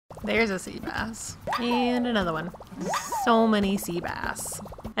There's a sea bass. And another one. So many sea bass.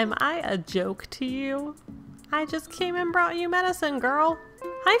 Am I a joke to you? I just came and brought you medicine, girl.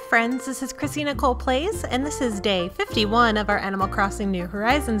 Hi friends, this is Christina Cole Plays, and this is day 51 of our Animal Crossing New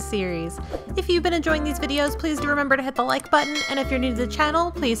Horizons series. If you've been enjoying these videos, please do remember to hit the like button, and if you're new to the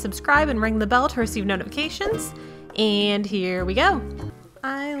channel, please subscribe and ring the bell to receive notifications. And here we go.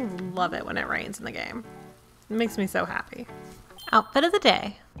 I love it when it rains in the game. It makes me so happy. Outfit of the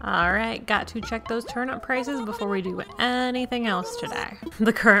day. Alright, got to check those turnip prices before we do anything else today.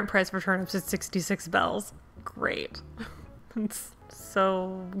 The current price for turnips is 66 bells. Great. It's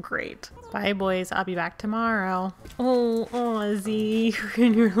so great. Bye boys, I'll be back tomorrow. Oh, Ozzy, you're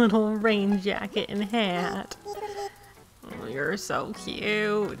in your little rain jacket and hat. Oh, you're so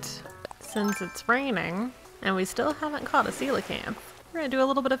cute. Since it's raining, and we still haven't caught a coelacanth, we're gonna do a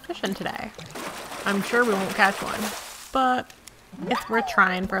little bit of fishing today. I'm sure we won't catch one, but it's worth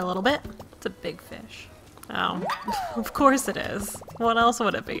trying for a little bit. It's a big fish. Oh, of course it is. What else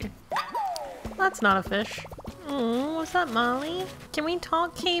would it be? That's not a fish. Oh, what's up, Molly? Can we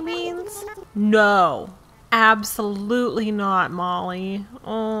talk, K-Beans? No, absolutely not, Molly.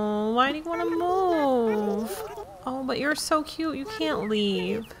 Oh, why do you want to move? Oh, but you're so cute, you can't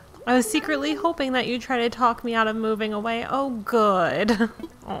leave. I was secretly hoping that you'd try to talk me out of moving away. Oh, good.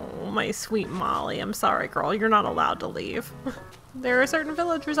 Oh, my sweet Molly. I'm sorry, girl. You're not allowed to leave. There are certain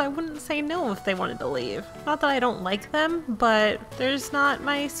villagers I wouldn't say no if they wanted to leave. Not that I don't like them, but there's not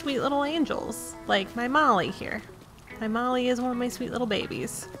my sweet little angels, like my Molly here. My Molly is one of my sweet little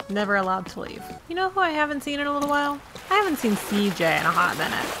babies. Never allowed to leave. You know who I haven't seen in a little while? I haven't seen CJ in a hot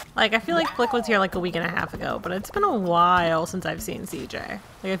minute. Like, I feel like Flick was here like a week and a half ago, but it's been a while since I've seen CJ.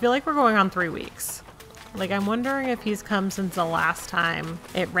 Like, I feel like we're going on 3 weeks. Like, I'm wondering if he's come since the last time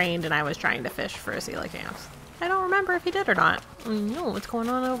it rained and I was trying to fish for a coelacanth. I don't remember if he did or not. No, what's going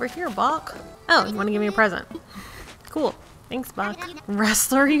on over here, Buck? Oh, you want to give me a present? Cool. Thanks, Buck.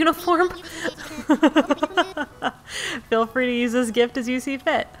 Wrestler uniform? Feel free to use this gift as you see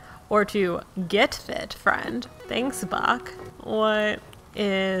fit. Or to get fit, friend. Thanks, Buck. What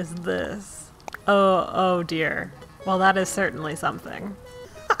is this? Oh dear. Well, that is certainly something.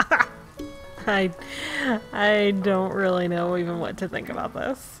 I don't really know even what to think about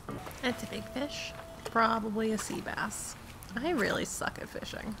this. It's a big fish. Probably a sea bass. I really suck at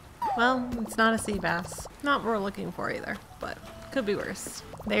fishing. Well, it's not a sea bass. Not what we're looking for either, but could be worse.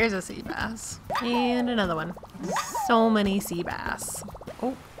 There's a sea bass. And another one. So many sea bass.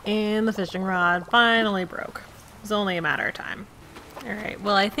 Oh, and the fishing rod finally broke. It was only a matter of time. Alright,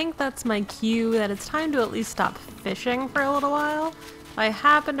 well I think that's my cue that it's time to at least stop fishing for a little while. If I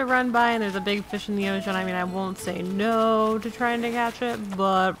happen to run by and there's a big fish in the ocean, I mean, I won't say no to trying to catch it,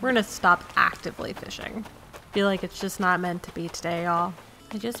 but we're gonna stop actively fishing. Feel like it's just not meant to be today, y'all.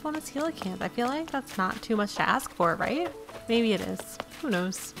 I just want a coelacanth. I feel like that's not too much to ask for, right? Maybe it is. Who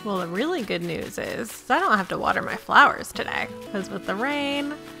knows? Well, the really good news is I don't have to water my flowers today, because with the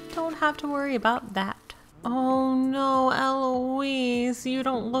rain, don't have to worry about that. Oh no, Eloise, you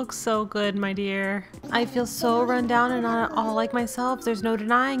don't look so good, my dear. I feel so run down and not at all like myself. There's no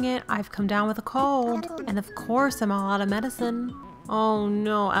denying it. I've come down with a cold. And of course, I'm all out of medicine. Oh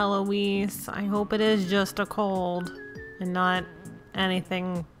no, Eloise. I hope it is just a cold and not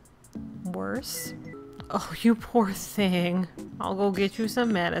anything worse. Oh, you poor thing. I'll go get you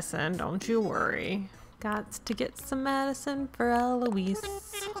some medicine. Don't you worry. Got to get some medicine for Eloise.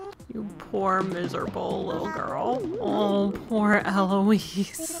 You poor miserable little girl. Oh, poor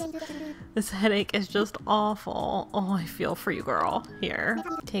Eloise. This headache is just awful. Oh, I feel for you, girl. Here,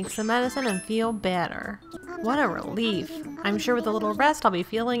 take some medicine and feel better. What a relief. I'm sure with a little rest I'll be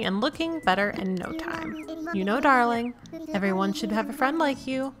feeling and looking better in no time. You know, darling, everyone should have a friend like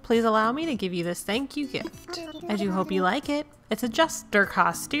you. Please allow me to give you this thank you gift. I do hope you like it. It's a jester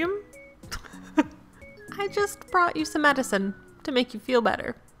costume. I just brought you some medicine to make you feel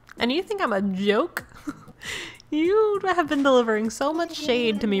better. And you think I'm a joke? You have been delivering so much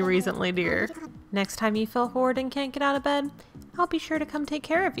shade to me recently, dear. Next time you feel bored and can't get out of bed, I'll be sure to come take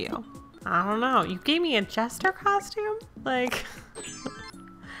care of you. I don't know, you gave me a jester costume? Like,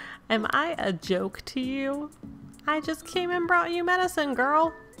 am I a joke to you? I just came and brought you medicine,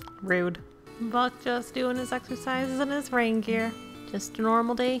 girl. Rude. Buck just doing his exercises in his rain gear. Just a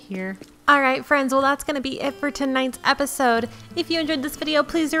normal day here. Alright friends, well that's going to be it for tonight's episode. If you enjoyed this video,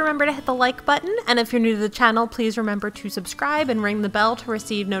 please do remember to hit the like button, and if you're new to the channel, please remember to subscribe and ring the bell to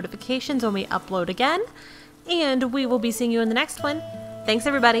receive notifications when we upload again. And we will be seeing you in the next one. Thanks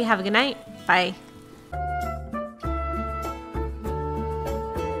everybody, have a good night. Bye.